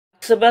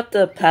Facts about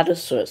the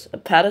Apatosaurus.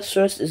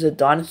 Apatosaurus is a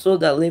dinosaur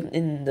that lived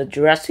in the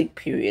Jurassic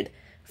period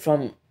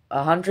from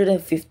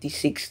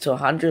 156 to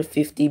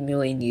 150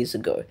 million years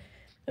ago.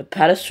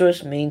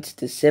 Apatosaurus means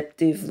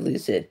deceptive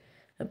lizard.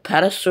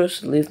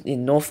 Apatosaurus lived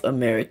in North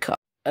America.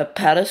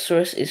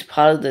 Apatosaurus is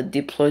part of the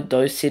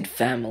Diplodocid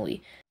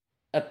family.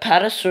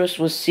 Apatosaurus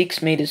was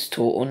 6 meters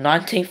tall, or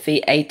 19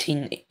 feet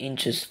 18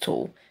 inches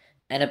tall,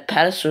 and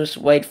Apatosaurus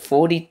weighed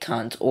 40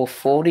 tons, or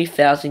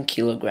 40,000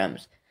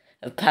 kilograms.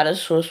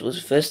 Apatosaurus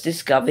was first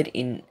discovered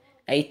in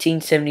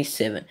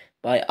 1877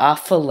 by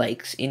Arthur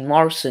Lakes in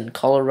Morrison,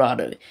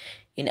 Colorado.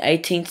 In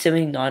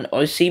 1879,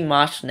 O.C.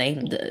 Marsh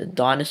named the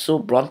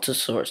dinosaur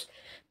Brontosaurus,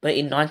 but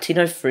in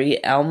 1903,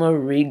 Elmer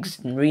Riggs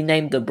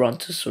renamed the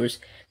Brontosaurus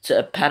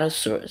to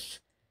Apatosaurus.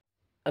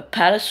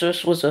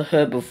 Apatosaurus was a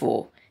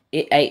herbivore.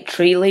 It ate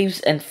tree leaves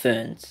and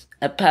ferns.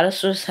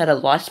 Apatosaurus had a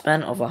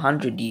lifespan of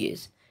 100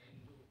 years.